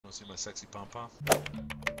Wanna see my sexy pom-pom?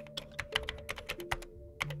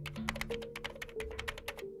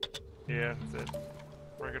 Yeah, that's it.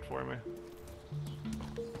 Bring it for me.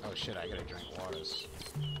 Oh shit, I gotta drink waters.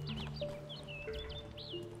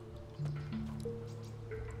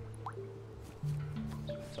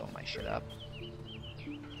 Throw my shit up.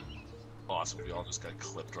 Awesome, we all just got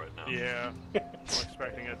clipped right now. Yeah. I'm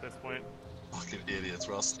expecting it at this point. Fucking idiots,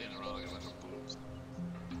 we're all standing around like a bunch of boobs.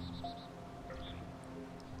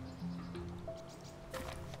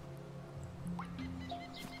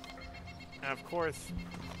 And of course,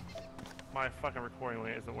 my fucking recording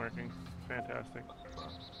lane isn't working. Fantastic.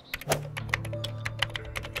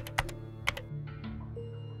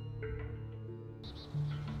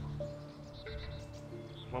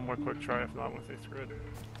 One more quick try, if not, I'm gonna say screw it.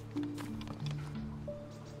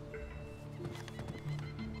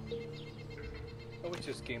 I wish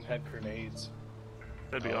this game had grenades.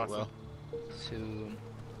 That'd be awesome. Well, soon.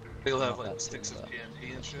 They'll have Not like that sticks of soon,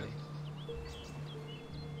 TNT and shit.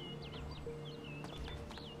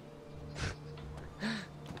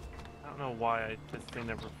 I don't know why this thing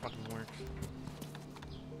never fucking works.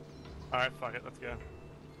 Alright, fuck it, let's go.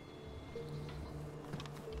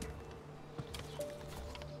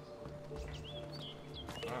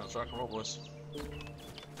 Alright, let's rock and roll, boys.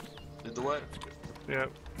 Lead the way.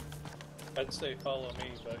 Yep. I'd say follow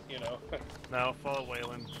me, but you know. Now follow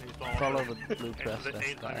Waylon. He's following Follow the the blue press the vest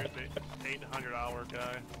 800, guy. 800 hour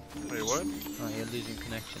guy. Wait, what? Oh, you're losing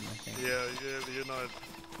connection, I think. Yeah, you're not.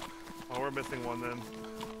 Oh, we're missing one then.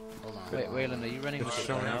 Hold on. Wait, Waylon, are you running It's with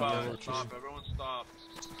showing now? up. Stop, everyone stop.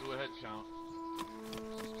 Do a head count.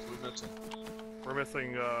 We're missing. We're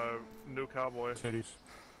missing new Cowboy. Titties.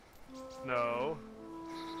 No.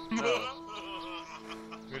 No.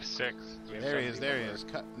 We have 6. We have There he 7 is, there he people. is.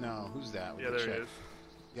 Cut. No, who's that? with Yeah, the there he check? is.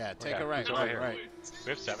 Yeah, take Okay, a right, he's over right, here. right. We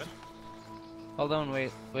have 7? Hold on,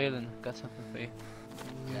 Waylon, got something for you.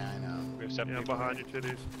 Yeah, I know. We have 7 Yeah, people. behind you,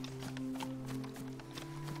 titties.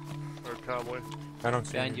 Or Cowboy. I don't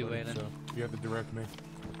see Behind you, anybody, Waylon. so you have to direct me.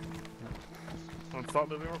 Want to stop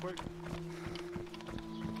moving real quick?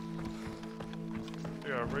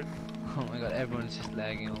 Yeah, right. Oh my god, everyone's just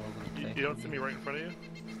lagging all over the place. You don't see me right in front of you?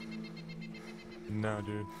 No,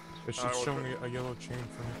 dude. It's Alright, just well, showing a yellow chain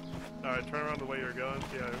for me. Alright, turn around the way you're going.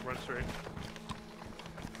 Yeah, run straight.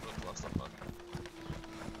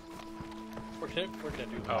 We're gonna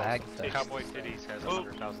do Oh, Lag take fest. Cowboy Titties has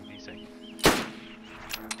 100,000 desync.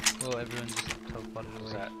 Oh, everyone just teleported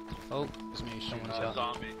What's away. that? Oh, It's me shooting. someone shot.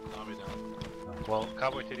 Zombie down. Well,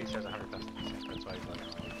 Cowboy Titties has 100,000 desync, that's why he's letting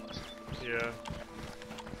us. Yeah.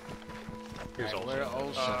 Here's Alright, where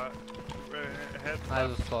Olsha. Olsha? Head I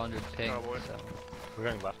left. was 400 ping, Cowboy. so... We're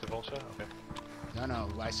going left of Olsha? Okay. No,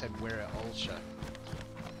 I said we're at Olsha.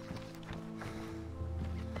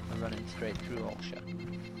 I'm running straight through Olsha.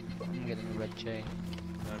 But I'm getting a red chain.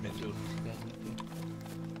 Yeah, me too. Yeah, me too.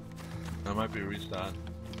 That might be a restart.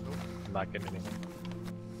 I'm not getting anything.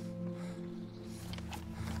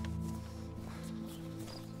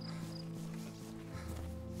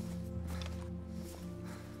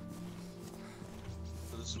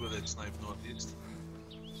 So this is where they snipe northeast.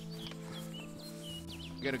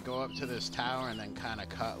 You gotta go up to this tower and then kind of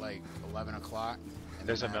cut like 11 o'clock. And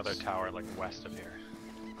There's then another that's- tower like west of here.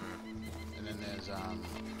 And then there's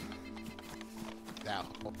that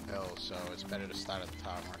whole hill, so it's better to start at the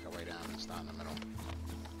top and work our way down and start in the middle.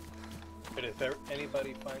 But if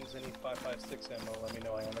anybody finds any 5.56 ammo, let me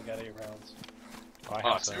know. I only got 8 rounds. Oh, I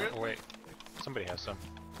Oh, have some. serious? Oh, wait. Somebody has some.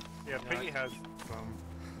 Yeah, Piggy has some.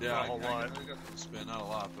 Yeah, Not a I whole lot. got some spin, not a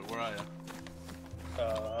lot, but where are you?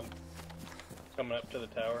 I'm coming up to the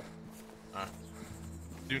tower.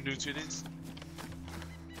 New titties?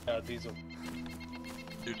 Diesel.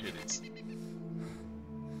 New titties.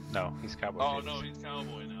 No, he's Cowboy Oh Titties. no, he's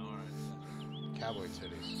cowboy now, alright. Cowboy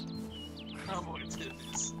titties. Cowboy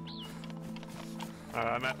titties.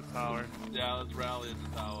 I'm at the tower. Yeah, let's rally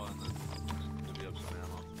at the tower and then divvy up some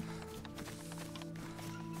ammo.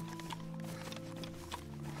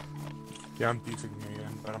 Yeah, I'm defing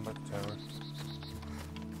again, but I'm at the tower.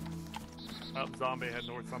 Oh, zombie heading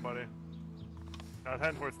towards somebody. I was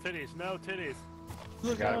heading towards titties. No, titties.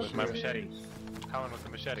 Got it with my machete. Helen with the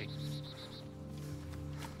machete.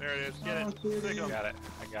 There it is. Get it. Stick 'em. Got it.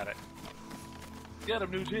 I got it. Get him,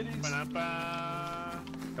 new titties! Ba-da-ba.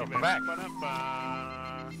 No, come back.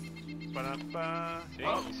 Ba-da-ba. Ba-da-ba. See?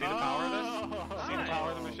 You see the power of this? See the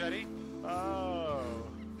power of the machete? Oh.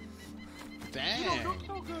 Dang!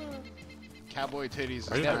 Cowboy titties is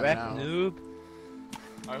Are you Get coming wrecked, out. noob!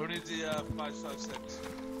 Alright, who needs the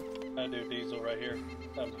 5.56? I do Diesel right here.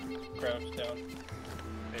 I'm crouched down.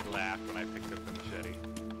 They laughed when I picked up the machete.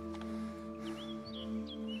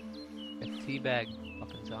 Teabag,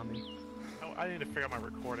 fucking zombie. Oh, I need to figure out my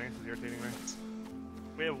recording. This is irritating me.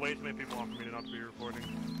 We have way too many people on for me to not to be recording.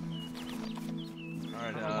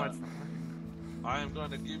 Alright, I don't know why it's not working. I am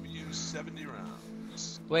going to give you 70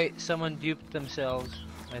 rounds. Wait, someone duped themselves,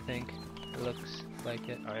 I think. It looks like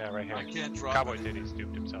it. Oh yeah, right here. I can't drop Cowboy any. Titties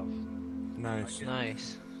duped himself. Nice.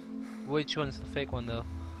 Nice. Which one's the fake one though?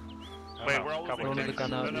 Oh, Wait, no, we're all Cowboy losing One with the connection.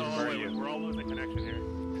 gun out. No, Where are wait, you? we're all losing connection here. Yep,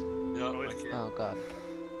 Oh, I it's- can't. Oh god.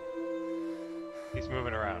 He's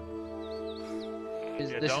moving around. This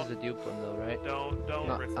Yeah, is don't- the dupe one though, right? Don't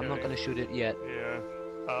No, risk I'm not it. gonna shoot it yet. Yeah.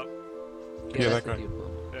 Yeah, that's that the guy. dupe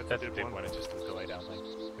one. That's That's a the good big one. one. It's just the delay down link.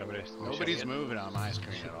 Nobody's moving on my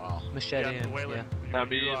screen at all. Machete Yeah, him, Waylon, yeah.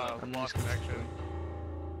 you I'm lost just- connection.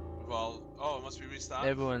 Well, oh, it must be restarted?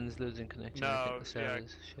 Everyone's losing connection. I No, think the yeah.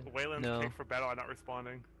 servers. Shit. Waylon's No. picked for battle, I'm not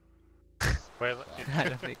responding. Wait, I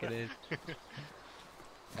don't think it is.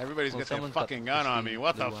 Everybody's Well, got their someone's got fucking gun on me.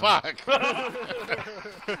 What the blue fuck?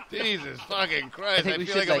 Jesus fucking Christ! think I we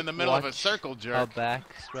feel should, like I'm in like, the middle of a watch circle Our jerk.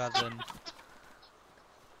 backs rather than.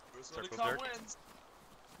 First one to Circle come jerk. wins.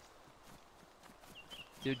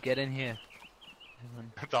 Dude, get in here.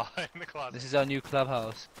 Everyone. it's all in the closet. This is our new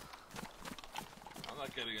clubhouse. I'm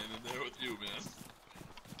not getting in there with you, man.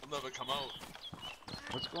 I'll never come out.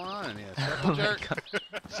 What's going on in here? Oh Circle my jerk? God.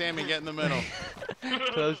 Sammy, get in the middle.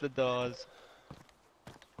 Close the doors.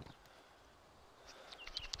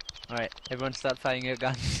 Alright, everyone start firing your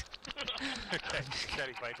guns. Okay,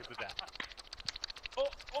 Machete fight to the death. Oh,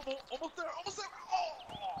 almost there, almost there.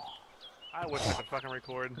 Oh! I wish I could fucking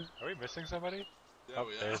record. Are we missing somebody? Yeah,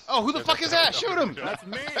 we are. there's- Oh, who the there's fuck a- is that? Shoot him! That's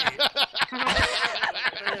me!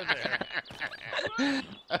 There. Pooped my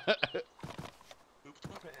You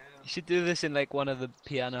pants. should do this in like one of the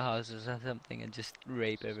piano houses or something and just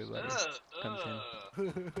rape everybody. Comes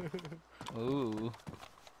Ooh.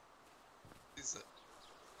 He's a-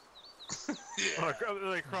 Oh, yeah,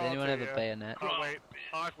 they Does crawl anyone to have a you. bayonet? Oh wait,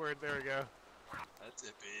 awkward, there we go. that's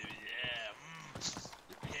it, baby. Yeah.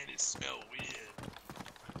 Your panties smell weird.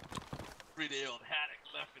 3-day-old haddock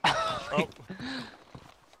left in Oh.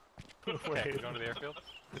 Okay, Wait, we going to the airfield?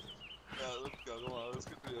 Yeah, let's go. Come on, let's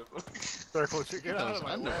get to the circle, get out of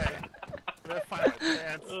my Underwear. way. Let's find my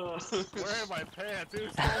pants. Where are my pants? Who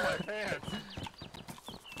stole my pants?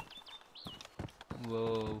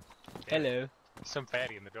 Whoa. Hello. Some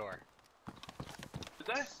fatty in the door. Did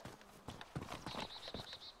they?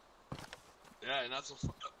 Yeah, not so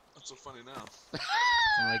funny now.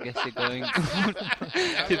 Well, I guess you're going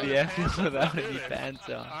to the airfield without any pants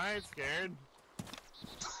on. I ain't scared.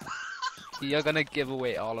 You're gonna give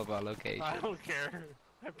away all of our locations. I don't care.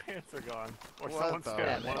 My pants are gone. Or What someone's the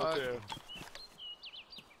scared. One fuck? or two.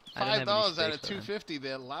 I don't have any $5 out space of for them. $250.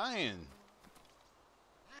 They're lying.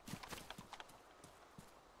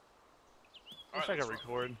 I wish I could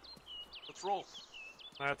record. Let's roll.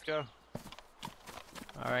 Let's go.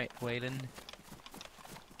 Alright, Waylon.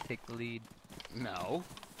 Take the lead. No.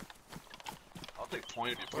 I'll take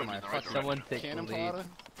point if you put What him am in I the right fucking Someone direction. take the cannon lead. fodder?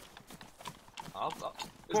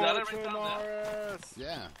 Is that it right down there? Morris,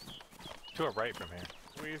 Yeah. To a right from here.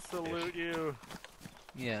 we salute you.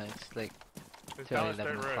 Yeah, it's like It's Till down the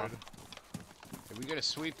 11 state o'clock. road. Hey, we gotta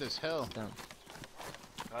sweep this hill. done.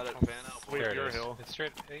 Got it, fan out. Sweep There it your is. hill. It's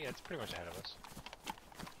straight. Yeah, it's pretty much ahead of us.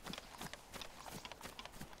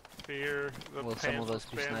 Fear the Will some of pantsless us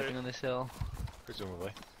be sniping bandit. on this hill?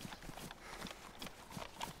 Presumably.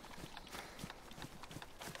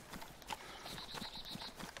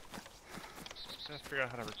 Just figure out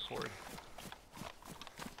how to record.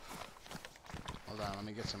 Hold on, let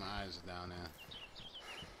me get some eyes down there.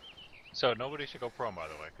 So nobody should go prone, by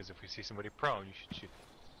the way, because if we see somebody prone, you should shoot.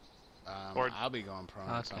 Or- I'll be going prone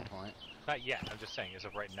at some Okay. point. Not yet. I'm just saying, as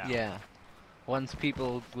of right now. Yeah. Once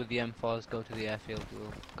people with the M4s go to the airfield,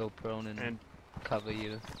 we'll go prone and cover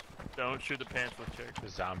you. Don't shoot the pantsless chick. The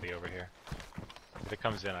zombie over here. If it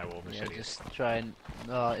comes in, I will Yeah, machete it. just try and...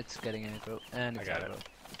 Oh, it's getting aggro. And I it's got it. aggro.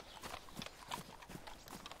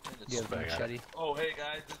 It's- You have the I got it. machete? Oh, hey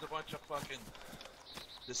guys, there's a bunch of fucking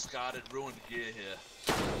discarded, ruined gear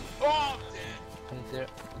here. Oh, I'm dead. Is there...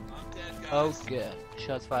 I'm dead, guys. Oh, good.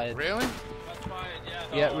 Shots fired. Really? That's fired, yeah.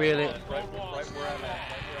 Yeah, really. Right where I'm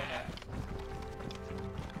at.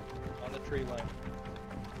 On the tree line.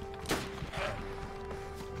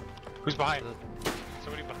 Who's behind?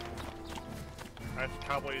 Somebody behind. That's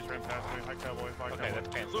Cowboy just ran past me. Hi, Cowboy. Bye, Okay, Cowboy. that's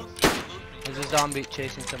pants. Loot me, loot me. There's a zombie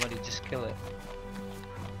chasing somebody, just kill it.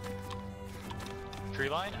 Tree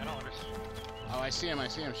line? I don't understand. Oh, I see him.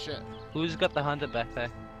 Shit. Who's got the hunter backpack?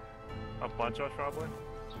 A bunch of us, probably.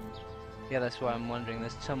 Yeah, that's why I'm wondering.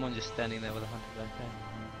 There's someone just standing there with a hunter backpack.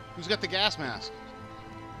 Who's got the gas mask?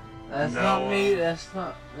 That's No. not me. That's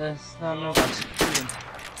not no one's shooting.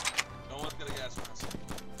 No one's got a gas mask.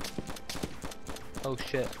 Oh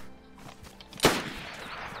shit.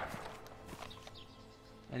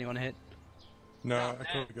 Anyone hit? No, I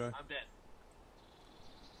killed the guy. I'm dead.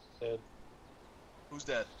 Dead. Who's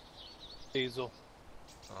dead? Diesel.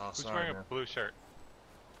 Oh, Who's sorry, wearing man. a blue shirt?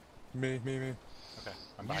 Me. Okay,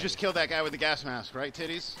 I'm You behind just killed that guy with the gas mask, right,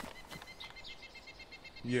 Titties?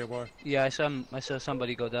 Yeah, why? Yeah, I saw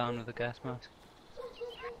somebody go down with a gas mask.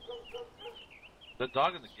 The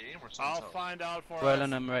dog in the game or something? I'll find out for Well, us.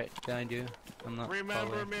 and I'm right behind you. I'm not. Remember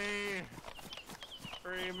following. me.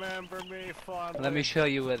 Remember me, fondly. Let me show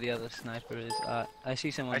you where the other sniper is. I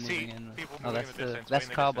see someone I see moving in. people Oh, moving that's in the distance, that's way in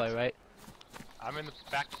the Cowboy, distance. right? I'm in the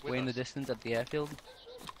back with Way in the us. distance at the airfield.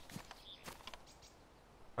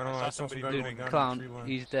 I don't know, I saw I saw some somebody guy moving. going down the Clown, tree line.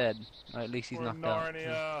 he's dead. Or at least he's For knocked out.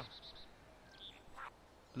 Narnia.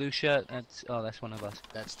 Blue shirt. That's one of us.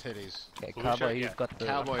 That's Titties. Okay, Blue Cowboy, shirt, you've yeah. got the.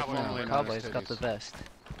 Cowboy Cowboy formerly known as Cowboy's got the Titties. vest.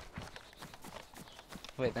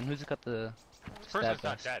 Wait, then who's got the? This person's stab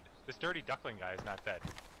not vest? dead. This dirty duckling guy is not dead.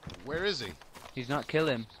 Where is he? He's not. Kill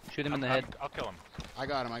him. Shoot him in the head. I'll kill him. I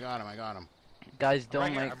got him. Guys, I'm don't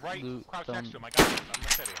right here. like I'm right loot. crouched Don't. next to him. I got him. I'm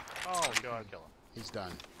gonna steady him. Oh You god. can kill him. He's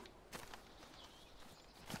done.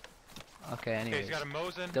 Okay, Okay, anyways. he's got a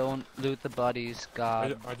Mosin. Don't loot the bodies,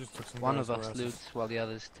 guard. I just took some One guys' of us asses. loots while the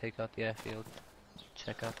others take out the airfield.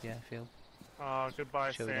 Check out the airfield. Oh,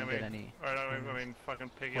 goodbye, Sure we don't Sammy. get any. Alright, I mean, fucking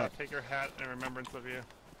Piggy, What? I'll take your hat in remembrance of you.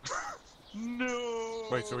 No!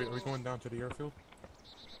 Wait, so are we going down to the airfield?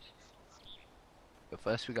 But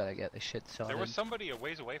first we gotta get the shit sorted. There was somebody a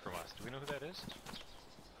ways away from us. Do we know who that is?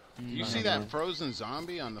 You I see don't that know. frozen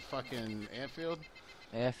zombie on the fucking airfield?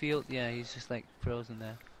 Airfield? Yeah, he's just like frozen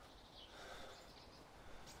there.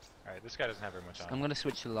 Alright, this guy doesn't have very much on. I'm gonna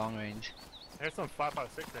switch to long range. Here's some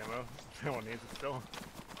 5.56 ammo. If anyone needs it still.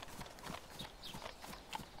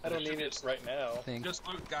 I don't need it right now. Think. Just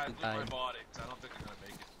loot, guys, loot my Fine. body, 'cause I don't think I'm gonna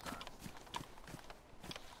make it in time.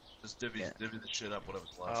 Just divvy the shit up,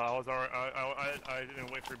 whatever's left. I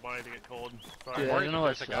didn't wait for your body to get cold. Sorry. Dude, I worried don't know that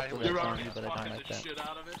what's there's a guy up who with You're that already zombie, but I don't fucking like the that. shit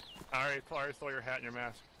out of it. I already stole your hat and your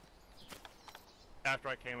mask. After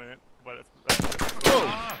I came in it, but it's...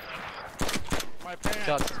 My pants!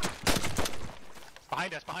 Shots.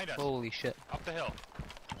 Behind us, behind us. Holy shit. Up the hill.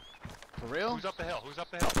 For real? Who's up the hill? Who's up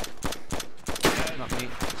the hill? Not me.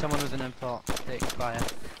 Someone with an M4 taking fire.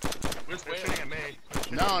 Where's They're Whalen? shooting at me.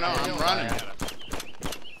 No, I'm running.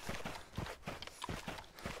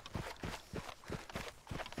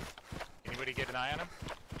 Anybody get an eye on him?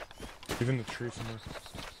 He's in the tree somewhere.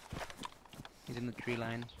 He's in the tree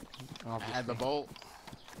line. Obviously. Add the bolt.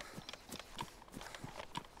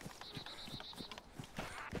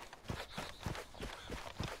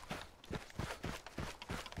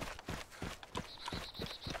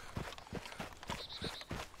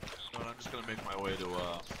 No, I'm just gonna make my way to,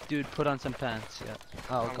 Dude, put on some pants. Yeah.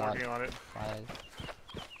 Oh I'm god. working on it. Fire.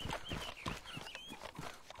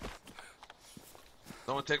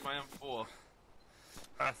 Someone take my M4.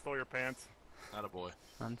 I stole your pants. Attaboy.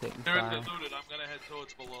 I'm taking They're fire. looted. I'm gonna head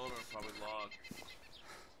towards below and probably log.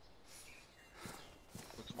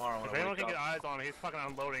 But tomorrow when If I anyone wake can up, get eyes on it, he's fucking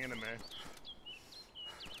unloading into me.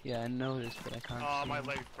 Yeah, I noticed, but I can't Oh, see my him.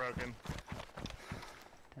 leg's broken.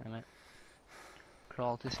 Damn it.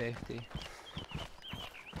 Crawl to safety.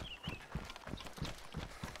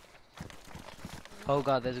 Oh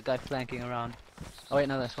god, there's a guy flanking around. Oh wait,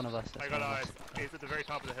 no, that's one of us. That's I got one of eyes. us. He's at the very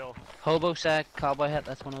top of the hill. Hobo sack, cowboy hat,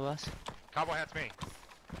 that's one of us. Cowboy hat's me.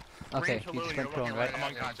 Okay, Green you just saloon, went you're prone, looking right? right I'm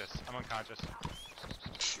at him. unconscious. I'm unconscious.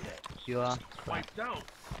 shit. You are. Wiped out.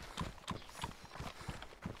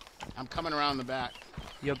 I'm coming around the back.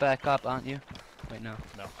 You're back up, aren't you? Wait, no.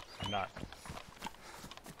 No, I'm not.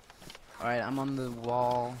 Alright, I'm on the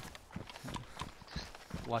wall.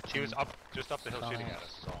 Just watching. He was up, just up the hill Oh. shooting at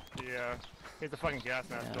us. Is all. Yeah. He's a fucking gas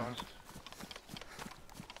mask Yeah. on.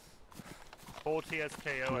 Full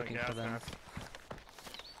TSKO and a Looking for gas them. mask.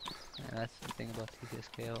 Yeah, that's the thing about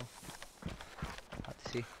TCSKO.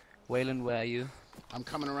 Let's see. Wayland, where are you? I'm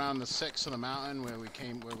coming around the 6 of the mountain where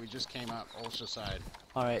we just came up, Ulster side.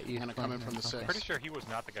 Alright, you I'm gonna come in from the okay. six. Pretty sure he was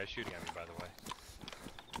not the guy shooting at me, by the way.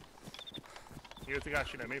 He was the guy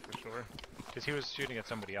shooting at me for sure. Because he was shooting at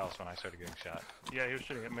somebody else when I started getting shot. Yeah, he was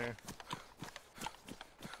shooting at me.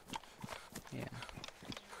 Yeah.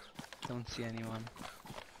 Don't see anyone.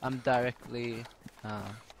 I'm directly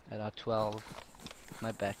at our 12.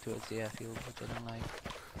 My back towards the airfield, which I don't like.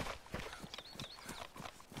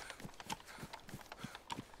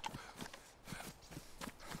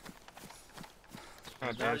 I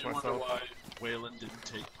Now damaged you wonder myself. why Whalen didn't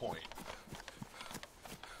take point.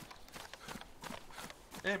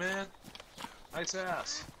 Hey man, nice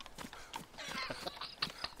ass.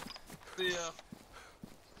 See ya.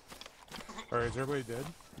 Alright, is everybody dead?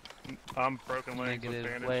 I'm broken leg with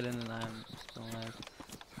Negative. bandage. Waylon and I'm still alive.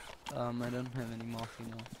 I don't have any morphine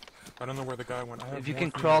now. I don't know where the guy went. I have If you can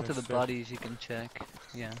morphine crawl and to a the stick. bodies, you can check.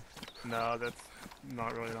 Yeah. No, that's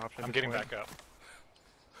not really an option. I'm getting back up.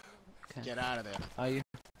 Okay. Get out of there. Are you?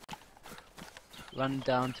 Run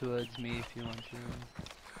down towards me if you want to.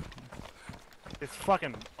 This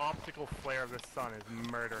fucking optical flare of the sun is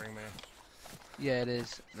murdering me. Yeah, it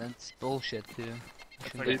is. That's bullshit too. You It's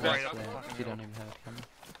shouldn't like get right that up the flare fucking if you hill. don't even have a camera.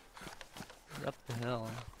 You're up the hill.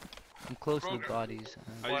 I'm close to the Brogan. bodies.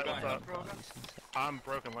 Are you What- back what's up, up? Brogan? bodies and stuff. I'm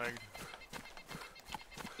broken leg.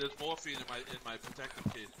 There's morphine in my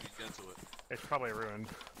protective case. We can get to it. It's probably ruined.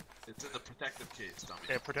 It's in the protective case, dummy.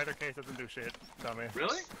 Yeah, protector case doesn't do shit, dummy.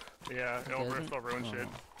 Really? Yeah, It it'll doesn't? still ruin shit.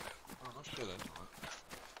 Oh no shit, I know it.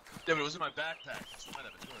 Yeah, but it was in my backpack. So I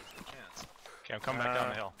might have a choice. A chance. Okay, I'm coming back down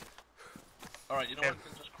the hill. All right, you know Yeah.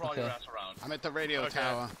 what? Just crawl Okay. your ass around. I'm at the radio Okay.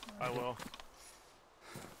 tower. I will.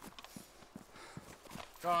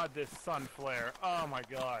 God, this sun flare. Oh my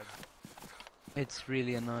god. It's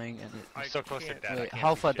really annoying and it. I'm I so close to can't- death. I Wait, can't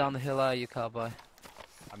how see far shit. down the hill are you, cowboy?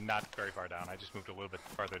 I'm not very far down. I just moved a little bit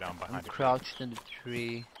farther down I'm behind you. crouched in the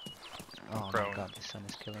tree. Oh my prone. god, the sun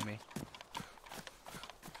is killing me.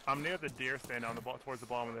 I'm near the deer stand on the towards the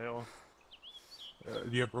bottom of the hill. Do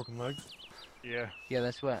you have broken legs? Yeah. Yeah,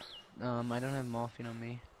 that's what. I don't have morphine on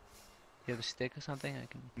me. You have a stick or something? I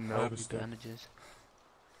can I have a give you stick. bandages.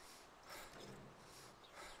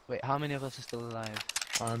 Wait, how many of us are still alive?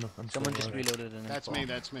 I'm Someone still just alive. reloaded an That's M4. me,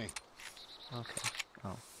 that's me. Okay.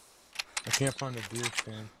 Oh. I can't find a deer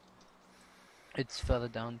stand. It's further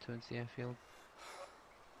down towards the airfield.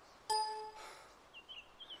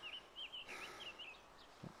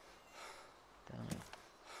 Damn it.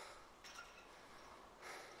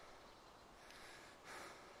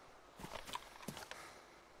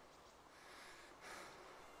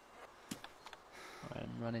 Alright,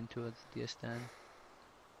 I'm running towards the deer stand.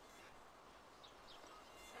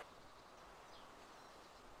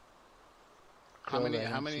 How Crow, many I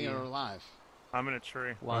how don't many see are you. alive? I'm in a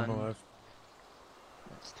tree. I'm One, alive.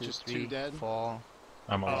 that's two, Just two three, dead? 4.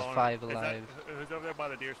 I'm There's alive. no. 5 Is that- alive. who's over there by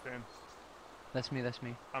the deer stand? That's me, that's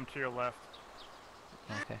me. I'm to your left.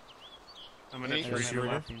 Okay. I'm in Any- a I don't tree. have you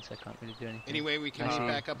here? morphine, so I can't really do anything. Anyway, we can I meet see-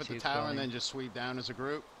 back up I at see the you tower and crawling. then just sweep down as a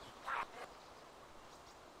group.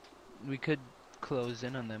 We could close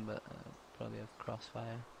in on them, but probably have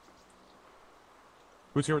crossfire.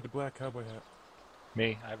 Who's here with the black cowboy hat?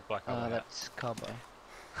 Me, I have a black cowboy hat. That's cowboy.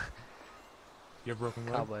 You have broken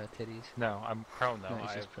leg? Cowboy titties. No, I'm prone though. No, he's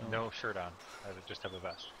I have just prone. no shirt on. I just have a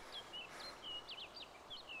vest.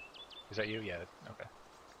 Is that you? Yeah. Okay.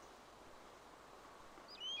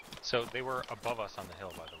 So they were above us on the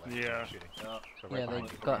hill, by the way. Yeah. They were shooting. Yeah. So right Yeah, they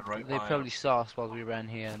behind you. got. right They by probably us. saw us while we ran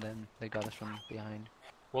here, and then they got us from behind.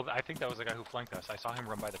 Well, I think that was the guy who flanked us. I saw him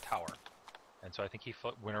run by the tower, and so I think he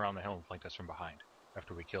went around the hill and flanked us from behind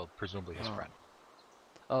after we killed presumably his Oh. friend.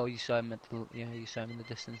 Oh, you saw him at the. Yeah, you saw him in the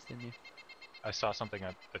distance, didn't you? I saw something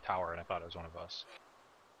at the tower, and I thought it was one of us.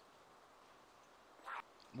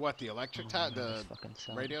 What, the electric Oh, tower? man, The this fucking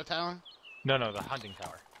sound. radio tower? No, the hunting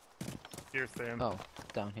tower. Deer stand. Oh,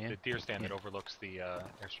 down here. The deer stand that Yeah. overlooks the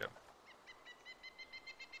airstrip.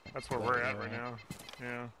 That's where Right we're at here, right right?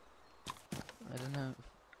 now. Yeah. I don't know.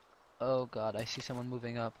 Oh god, I see someone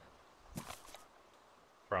moving up.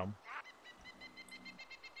 From?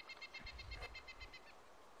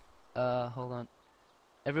 Hold on.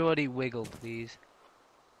 Everybody wiggle, please.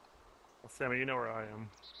 Well, Sammy, you know where I am.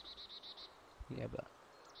 Yeah, but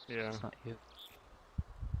Yeah. it's not you.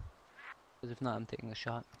 Because if not, I'm taking the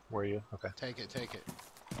shot. Where are you? Okay. Take it, take it,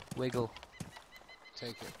 Wiggle.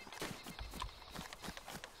 take it.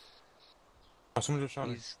 Oh, someone just shot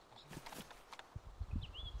me. He's.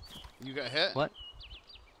 You got hit? What?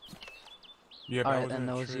 Yeah, but I Alright, was in then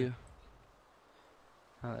a that was tree. you.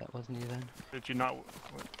 Oh, that wasn't you then. Did you not?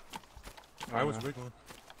 I was wiggling.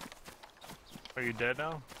 Are you dead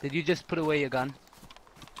now? Did you just put away your gun?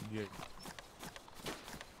 Yeah.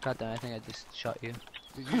 God damn, I think I just shot you.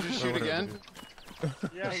 Did you just shoot Whatever, again? dude.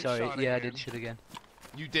 Yeah. he Sorry, shot yeah, I again. did shoot again.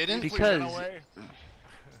 You didn't? Be- Please run Because- away.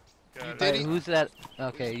 Got You it. did Alright, he- who's that?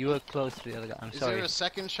 Okay, you were close to the other guy. I'm Is sorry. there a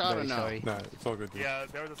second shot Very or no? sorry. Nah, it's all good, dude. Yeah,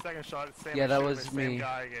 there was a second shot. Same Yeah, that shooting was the same me.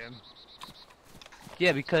 guy again.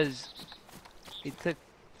 Yeah, because it took.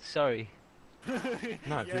 Sorry. Nah, Yes,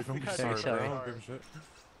 dude, don't be because sorry, Very bro. I sorry. don't give a shit.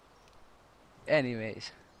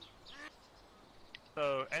 Anyways,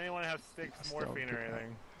 So, anyone have sticks, Still morphine, or good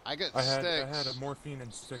anything? I got I had sticks. a morphine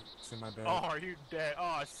and sticks in my bag. Oh, are you dead?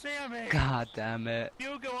 Oh, Sammy! god damn it.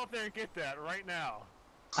 You go up there and get that right now.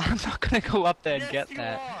 I'm not gonna go up there and Yes, get you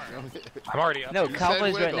that. are. I'm already up No, here. You Cowboy's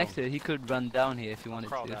said right wiggle. next to it. He could run down here if he wanted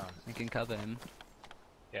crawl to. down. I can cover him.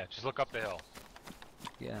 Yeah, just look up the hill.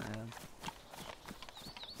 Yeah, I am.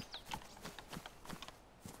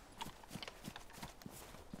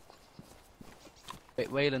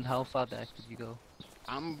 Wait, Wayland, how far back did you go?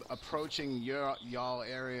 I'm approaching y'all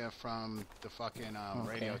area from the fucking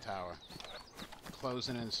radio Okay. tower.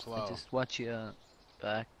 Closing in slow. Just watch your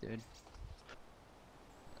back, dude.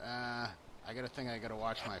 I gotta think I gotta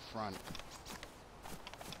watch my front.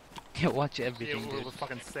 Yeah, watch Yeah, everything, we're dude. with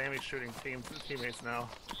fucking Sammy shooting teammates now.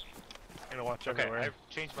 Gotta watch Okay, everywhere. I've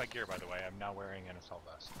changed my gear by the way. I'm now wearing an assault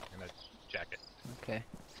vest and a jacket. Okay,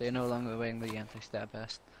 so you're no longer wearing the anti-stab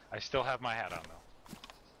vest. I still have my hat on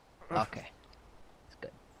though. Okay,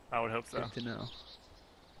 I would hope so. good to know.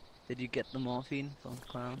 Did you get the morphine from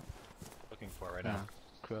Clown? Looking for it right No. now.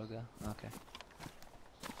 Kroger. Okay.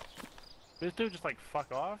 This dude just like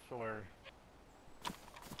fuck off, or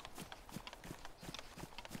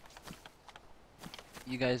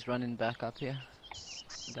You guys running back up here?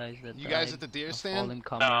 Guys that You guys died at the deer of stand? fallen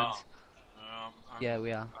comrades? I'm Yeah,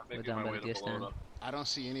 we are. I'm We're making down my by way the deer to blow it stand. up. I don't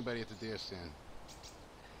see anybody at the deer stand.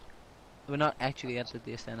 We're not actually at the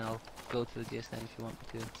deer stand. I'll go to the deer stand if you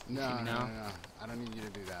want me to. You No, see me no, now? no, no. I don't need you to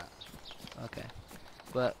do that. Okay.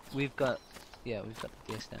 But we've got the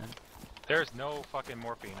deer stand. There's no fucking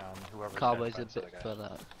morphine on whoever's Cowboy's a dead by the bit guy. further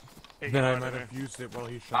out. Hey, Then I get might out of have there. used it while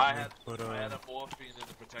he I shot me, had, but I had a morphine in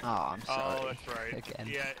the protective Oh, I'm case. sorry. Oh, that's right. Again.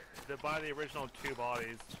 Yeah, by the original two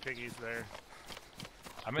bodies, Piggy's there.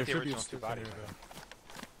 I'm there at the should be a original two stick in bodies. here, though.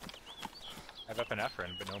 I have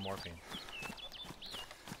epinephrine, but no morphine.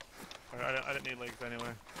 I didn't need legs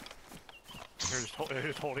anyway. They're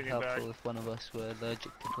just holding me back. Helpful if one of us were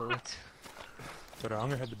allergic to bullets. But I'm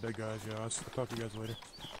gonna head to big guys, yeah. I'll talk to you guys later.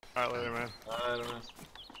 Alright, later, man. I don't know.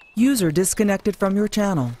 User disconnected from your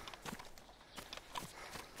channel.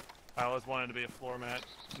 I always wanted to be a floor mat.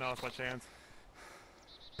 Now it's my chance.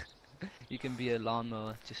 You can be a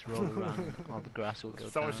lawnmower, just roll around, and all the grass will go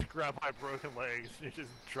Someone down. just grab my broken legs and just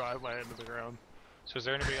drive my head into the ground. So is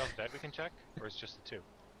there anybody else dead we can check? Or is it just the two?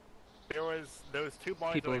 There was those two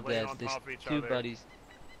bodies People that were laying dead. on There's top of each two other, bodies.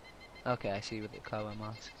 Okay, I see with the cowboy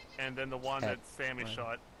mask. and then the one Head. that Sammy Right.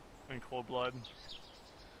 shot in cold blood.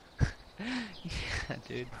 Yeah,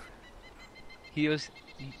 dude. He was,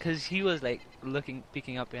 because he was like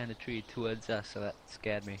peeking up behind a tree towards us, so that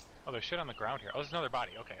scared me. Oh, there's shit on the ground here. Oh, there's another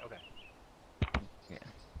body. Okay, okay. Yeah.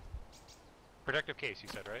 Protective case, you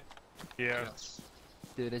said, right? Yeah. Yes.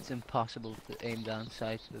 Dude, it's impossible to aim down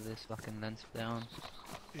sights with this fucking lens down.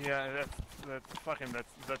 Yeah,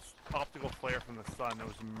 that's optical flare from the sun that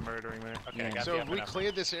was murdering me. Okay, I Yeah. got So the have we epinephrine.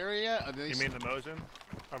 cleared this area? Are You these- mean the Mosin?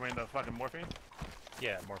 I mean the fucking morphine?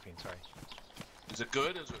 Yeah, morphine, sorry. Is it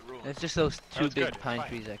good? Is it ruined? It's just those two it's big good, it's pine fine.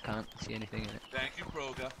 trees. I can't see anything in it. Thank you,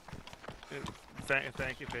 Kroger.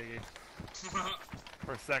 Thank you, Piggy,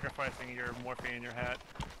 for sacrificing your morphine in your hat.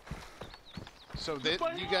 So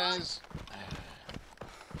you guys...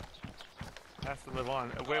 Has to live on.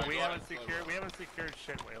 Go We ahead, haven't go secured. ahead. We haven't secured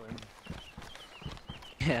shit, Wayland.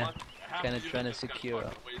 Yeah, One- half kind of of you trying to guys got secure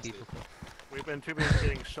fucking up wasted. people. We've been too busy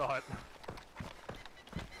getting shot.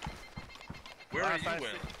 Where are Last you, I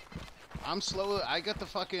Wayland? I'm slow. I got the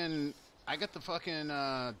fucking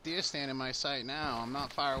deer stand in my sight now. I'm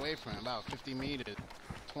not far away from it, about 50 meters,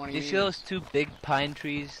 20 You meters. see those two big pine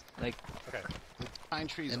trees? Like, Okay. Pine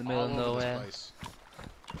trees in the all middle of over nowhere? this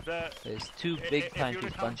place. there's two big pine if you were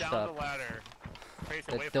trees to come bunched down up the ladder, face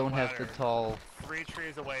away that from don't the have the ladder, tall. 3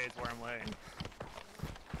 trees away is where I'm laying.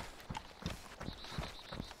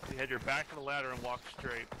 You head your back to the ladder and walk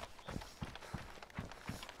straight.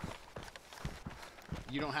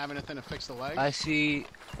 You don't have anything to fix the legs? I see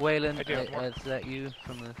Wayland. I do have more. Is that you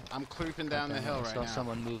from the? I'm creeping down the Okay, hill I right saw now.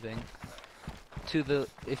 someone moving. To the,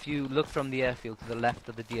 if you look from the airfield to the left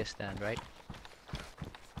of the deer stand, right?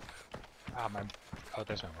 Ah, my... Oh,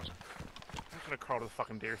 there's my morphine. I'm just gonna crawl to the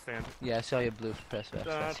fucking deer stand. Yeah, I saw your blue press vest.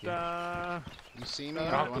 Da, That's you. No, da. You see me? No,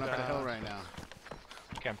 I'm going up the no. hill right now.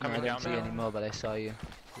 Okay, I'm I coming down don't see now. any more, but I saw you.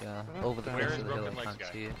 Yeah, over the Where crest is of the hill. Broken I Legs can't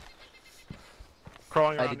guy? see you.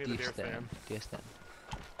 Crawling By around the near the deer deer stand. stand. Deer stand.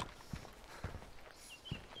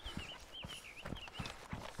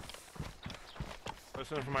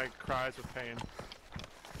 Listen for my cries of pain.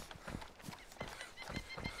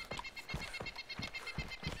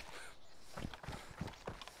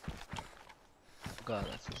 God,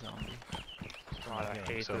 that's a zombie. God,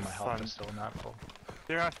 I hate so this my health sun. is still not full.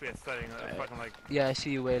 There has to be a setting that Alright. fucking like. Yeah, I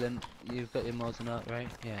see you, Wayland. You've got your Mosin out, right?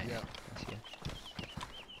 Yeah. Yep. I see you.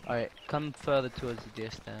 Alright, come further towards the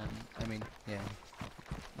deer stand. I mean, yeah.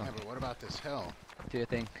 Yeah, but what about this hill? Do you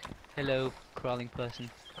think? Hello, crawling person.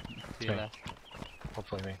 To your me. left.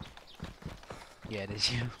 Hopefully me. Yeah, it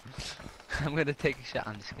is you. I'm gonna take a shot.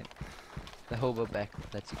 I'm just kidding. The hobo back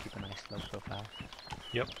lets you keep a nice low profile.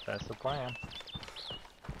 Yep, that's the plan.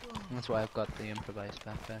 That's why I've got the improvised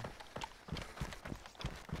back there.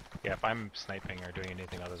 Yeah, if I'm sniping or doing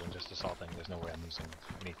anything other than just assaulting, there's no way I'm using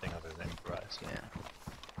anything other than improvised.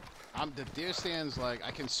 Yeah. The deer stand's like, I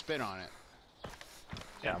can spit on it.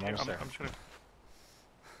 Yeah, I'm almost there. I'm just gonna.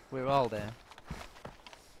 We're all there.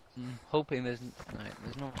 I'm hoping there's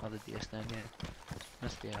no other deer stand here.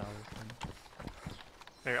 Must be ours then.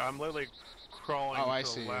 Hey, I'm literally crawling Oh, I to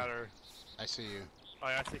see the you. ladder. I see you. Oh,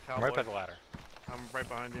 yeah, I see I'm Cowboy. right by the ladder. I'm right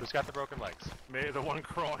behind you. Who's got the broken legs? Maybe the one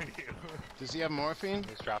crawling to you. Does he have morphine?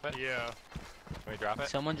 Can we drop it? Yeah. Can we drop it?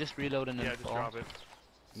 Someone just reload and then Yeah, just fall. drop it.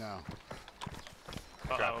 No.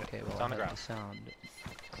 Uh Drop oh. it. Okay, well, It's on I the heard ground. the sound.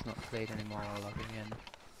 It's not played anymore or logging in.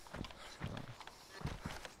 So,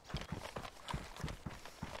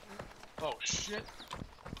 Oh shit!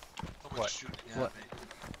 Someone's What? shooting What? at me.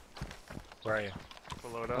 Where are you?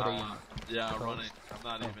 Below What that. are you? Yeah, I'm Close. running. I'm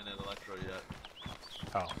not Oh. even at Electro yet.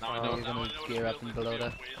 Oh. Now I Oh, know. you're Now gonna I know what gear it's up and like to be below a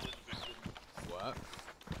that? Wayland victim. What?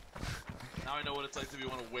 Now I know what it's like to be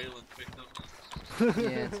one of Wayland's victims.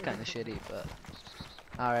 yeah, it's kind of shitty, but...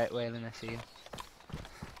 Alright, Waylon, I see you.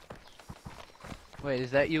 Wait,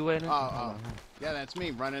 is that you, Waylon? Oh, Hold oh. on, huh? Yeah, that's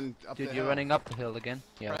me running up Dude, the you're hill. running up the hill again?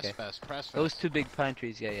 Yeah, Press okay. fest, press fest. Those two big pine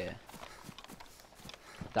trees, yeah, yeah.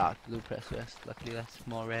 Dark blue press vest. Luckily, that's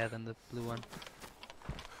more rare than the blue one.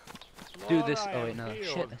 Do Lord, this. I Oh am wait, no. healed.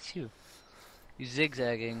 Shit, that's you. You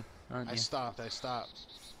zigzagging, aren't I you? stopped.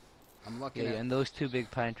 I'm looking Yeah, at... yeah, and those two big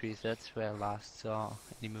pine trees, that's where I last saw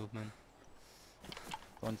any movement.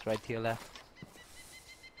 One's right to your left.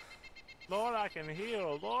 Lord, I can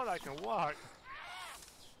heal. Lord, I can walk.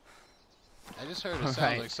 I just heard it sounds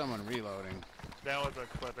Alright. like someone reloading. That was a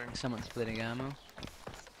clipping. Someone's splitting ammo.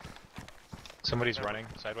 Somebody's running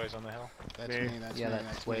sideways on the hill. That's Me. me, that's Yeah, me, that's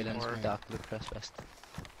that's me, Waylon's that's me. dark blue press vest.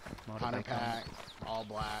 Hunter Motorbike pack, all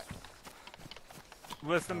black.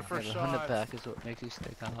 Listen for yeah, the hunter shots. pack is what makes you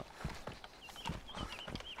stick out.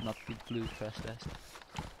 Not the blue press vest.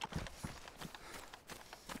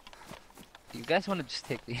 You guys want to just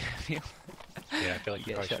take the airfield? Yeah, I feel like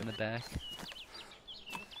you Get probably shot in should. the back.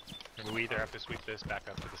 We either have to sweep this back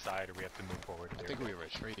up to the side or we have to move forward. I think we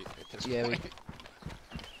retreat at this Yeah, point.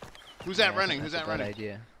 Who's Yeah, that I running? think Who's that's that a bad running?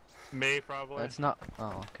 idea. Me, probably. That's not.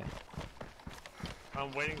 Oh, okay.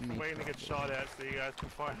 I'm waiting Me, to get shot at so you guys can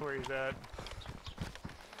find where he's at.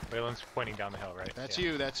 Waylon's pointing down the hill, right? That's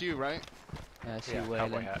Yeah. you, right? Yeah, I see Yeah, Waylon.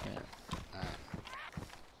 cowboy hat. Yeah. Alright.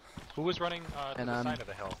 Who was running to And, the side of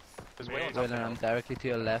the hill? Because Me. Waylon's up the Waylon, I'm hill. directly to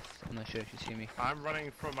your left. I'm not sure if you see me. I'm running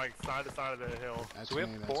from like side to side of the hill. That's So we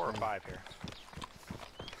me, have that's 4 or me. 5 here.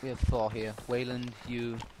 We have 4 here. Wayland,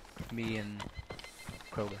 you, me, and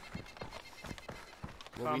Kroger.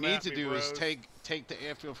 What we Come need at to me, do is bros. take the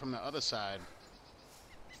airfield from the other side.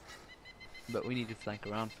 But we need to flank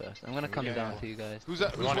around first. I'm gonna come Yeah. down to you guys. Who's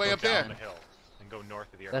We wanna way go up down there? the hill and go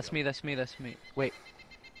north of the airfield. That's me, that's me, that's me. Wait.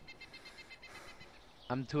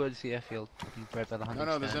 I'm towards the airfield. I'm right by the hunting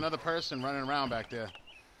No, there's stand. another person running around back there.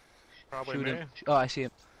 Probably Shoot me. him. Oh, I see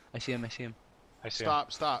him. I see him, I see him. I see him.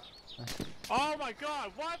 Stop. Oh my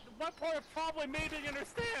god, what part of probably me did you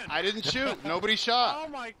understand? I didn't shoot. Nobody shot. Oh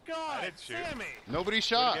my god, I didn't shoot. Sammy! Nobody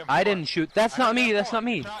shot. give him I more. didn't shoot. That's not me, that's not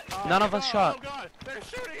me. Oh None my of us god, shot. Oh god, they're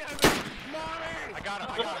shooting at me! Mommy! I got him,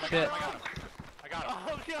 I got him, Shit. I got him.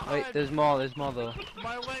 Oh god! Wait, there's more though.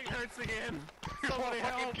 My leg hurts again. Somebody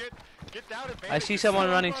help! Get down and I see someone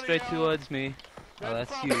running Somebody straight help. towards me. Oh,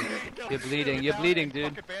 that's you. probably me. Don't You're shoot. bleeding, you're bleeding,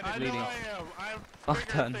 dude. I know Bleeding. I am. I'm Well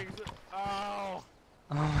figuring done. things. Oh,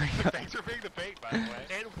 Oh my god. Thanks for being the bait, by the way.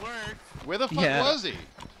 it worked. Where the fuck Yeah. was he?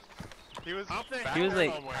 He was Up there back He was there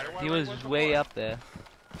like, somewhere. he was way up there.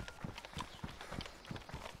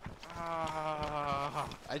 Ah.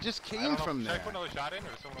 I just I came don't know, from should there. I put another shot in, or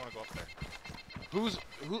does someone want to go up there?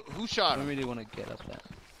 Who I shot don't him? really want to get up there.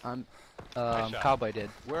 I'm, shot. Cowboy did.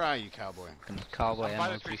 Where are you, cowboy? And Cowboy I'm by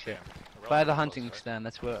ammo the tree appreciate. stand. We're By the relatively hunting close, right? stand,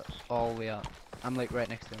 that's where all we are. I'm like right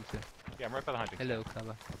next to him too. Yeah, I'm right by the hunting Hello, stand.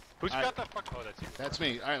 Cowboy. Who's Alright. got that fuck? Oh, that's you. That's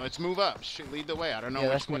me. All right, let's move up. Lead the way. I don't know Yeah,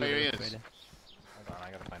 which that's me. way he right is. there. Hold on,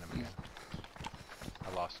 I gotta find him again.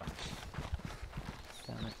 I lost him.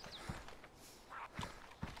 Damn it.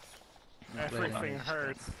 Everything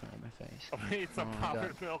hurts. Right in my face. I need some Oh my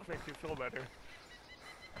powdered milk makes you feel better.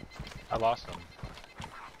 I lost him.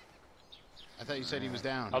 I thought you said he was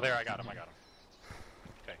down. Oh, there, I got him.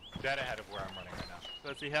 Okay, dead ahead of where I'm running right now.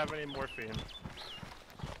 Does he have any morphine?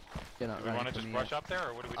 You're not Do we running want to from just me rush yet. up there,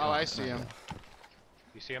 or what do we do? Oh, I see him.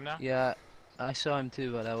 You see him now? Yeah, I saw him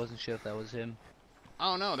too, but I wasn't sure if that was him.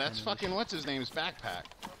 Oh no, that's fucking what's his name's backpack.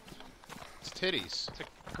 It's Titties. It's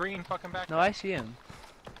a green fucking backpack. No, I see him.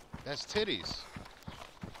 That's Titties.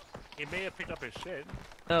 He may have picked up his shit.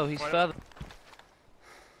 No, he's What? further.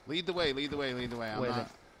 Lead the way, lead the way, lead the way. I'm Wait, not.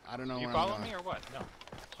 I don't know You where follow I'm me going. or what? No.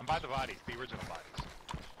 I'm by the bodies, the original bodies.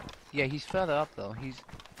 Yeah, he's further up though. He's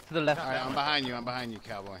to the left. All right, I'm behind you. I'm behind you,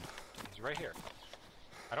 cowboy. He's right here.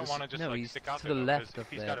 I don't This- want to just No, like he's stick out to there the though, left 'cause of if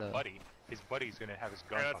he's there, got a though. buddy, his buddy's gonna have his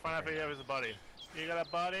gun. Yeah, let's find out if he fucking has a buddy. You got a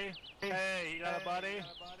buddy? Hey, you got a buddy?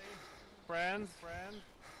 Friends?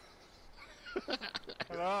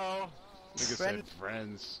 Hello? Nigga said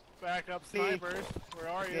friends. Backup snipers. Where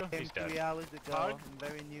are you? He's dead. 3 hours ago. Hug? I'm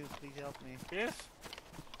very new. Please help me. Yes?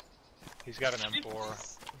 He's got an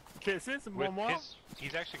M4. Kisses? With One more? his,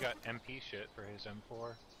 he's actually got MP shit for his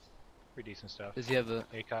M4. Pretty decent stuff. Does he have a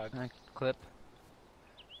ACOG. clip?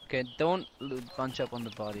 Okay, don't bunch up on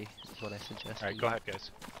the body. Is what I suggest. Alright, go ahead,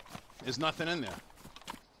 guys. There's nothing in there.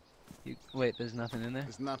 Wait, there's nothing in there.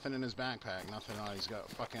 There's nothing in his backpack. Nothing. Oh, he's got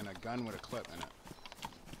fucking a gun with a clip in it.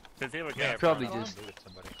 Does he have a Yeah, gas? probably everyone just- looted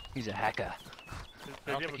somebody. He's a hacker. Does I he don't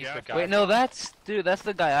have a think he's the gas? guy. Wait, no, that's that's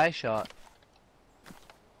the guy I shot.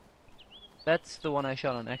 That's the one I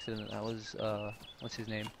shot on accident. That was what's his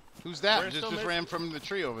name? Who's that? We're Just still ran from the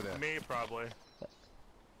tree over there. Me, probably.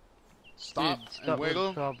 Stop Dude, and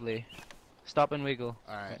wiggle. Probably. Stop and wiggle.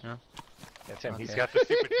 All right. Right now. That's him. He's Okay. got the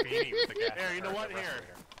stupid beanie with the gas. Here, you know or what? the Here.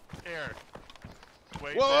 respirator. Here.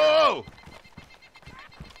 Wait. Whoa!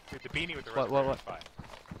 Dude, the beanie with the What, respirator what? is fine.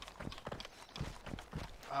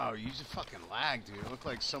 Oh, you just fucking lagged, dude. It looked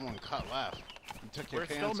like someone cut left. You took your We're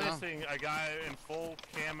still pants off? missing a guy in full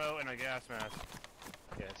camo and a gas mask.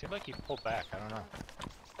 Yeah, it seemed like he pulled back. I don't know.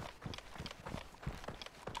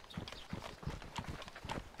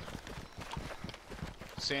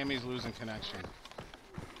 Sammy's losing connection.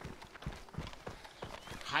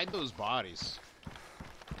 Hide those bodies.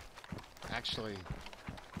 Actually,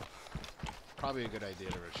 probably a good idea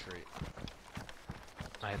to retreat.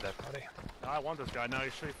 I had that buddy. I want this guy. No, he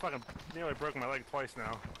fucking nearly broke my leg twice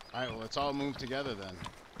now. Alright, well, let's all move together then.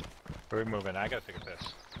 We're moving. I gotta take a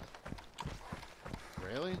piss.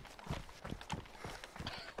 Really?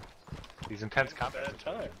 These intense combat Bad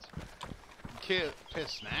times. Can't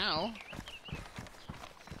piss now.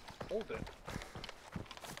 Hold it.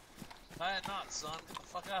 I am not, son. Get the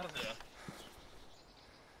fuck out of there.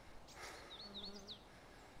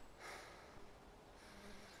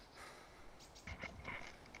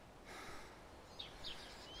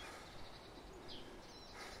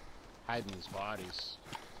 Hiding these bodies.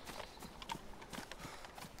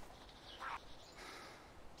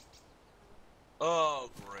 Oh,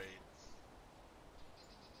 great.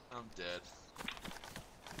 I'm dead.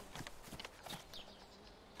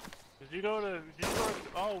 Did you go to?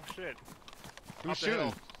 Oh shit! Who's Up the hill.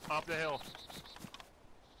 shooting? Up the hill.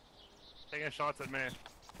 Taking shots at me.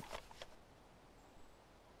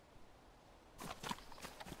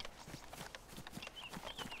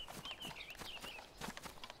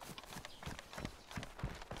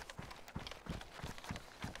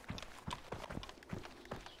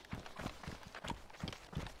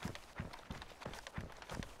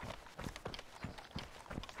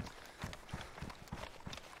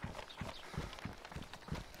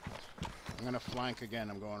 I'm gonna flank again.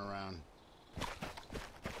 I'm going around.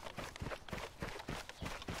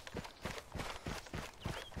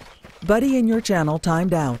 Buddy in your channel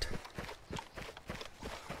timed out.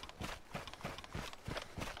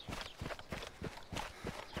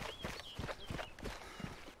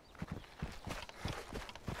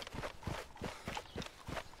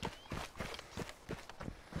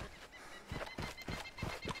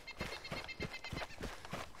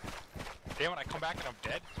 Damn it, I come back and I'm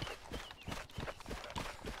dead?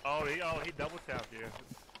 Oh, he double tapped you.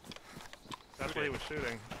 That's what he was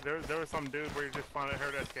shooting. There was some dude where you just found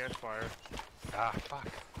heard that gas fire. Ah, fuck.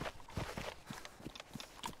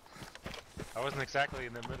 I wasn't exactly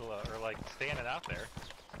in the middle of, or like, standing out there.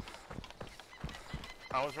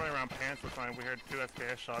 I was running around pants this time. We heard 2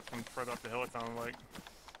 SKS shots from further up the hill, it sounded like.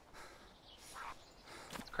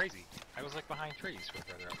 It's crazy. I was like behind trees for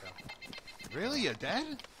further uphill. Really? You're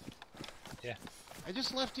dead? Yeah. I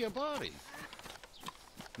just left your body.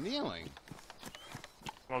 Kneeling.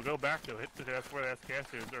 Well, go back to it. That's where the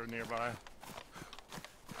SKS dudes are nearby.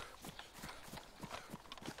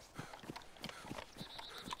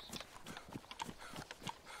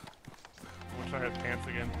 Wish I had pants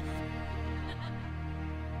again.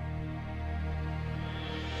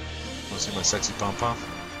 Wanna see my sexy pom pom?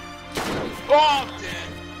 Oh, I'm dead!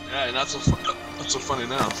 Yeah, not so funny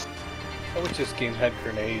now. I wish this game had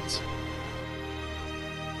grenades.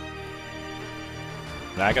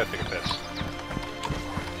 Nah, I gotta take a piss.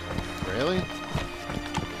 Really?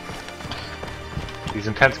 These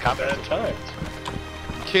intense combat. Bad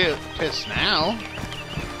times. Can't piss now.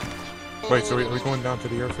 Wait, so are we going down to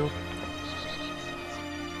the airfield?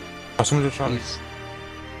 Oh, someone just shot me. He's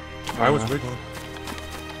I was wiggling.